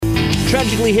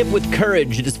Tragically hip with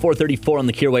courage. It is 4:34 on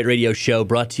the Kier White Radio Show,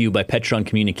 brought to you by Petron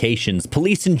Communications.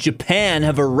 Police in Japan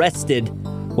have arrested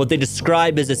what they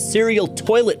describe as a serial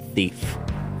toilet thief.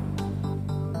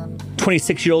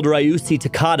 26-year-old Ryusuke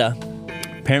Takada,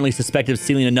 apparently suspected of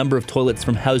stealing a number of toilets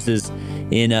from houses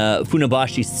in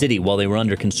Funabashi City while they were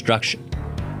under construction.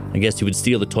 I guess he would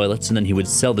steal the toilets and then he would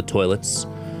sell the toilets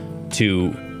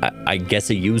to, I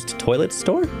guess, a used toilet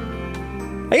store?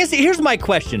 I guess here's my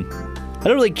question. I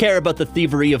don't really care about the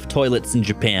thievery of toilets in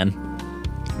Japan.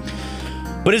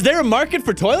 But is there a market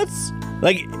for toilets?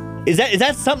 Like, is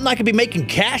that something I could be making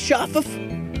cash off of?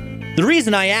 The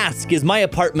reason I ask is my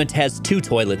apartment has 2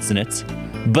 toilets in it,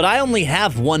 but I only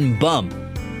have one bum.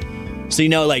 So,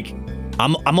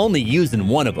 I'm only using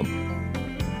one of them.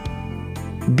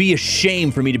 It'd be a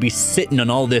shame for me to be sitting on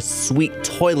all this sweet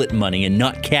toilet money and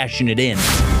not cashing it in.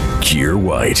 Kier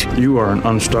White. You are an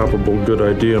unstoppable good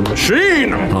idea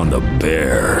machine. On the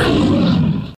Bear.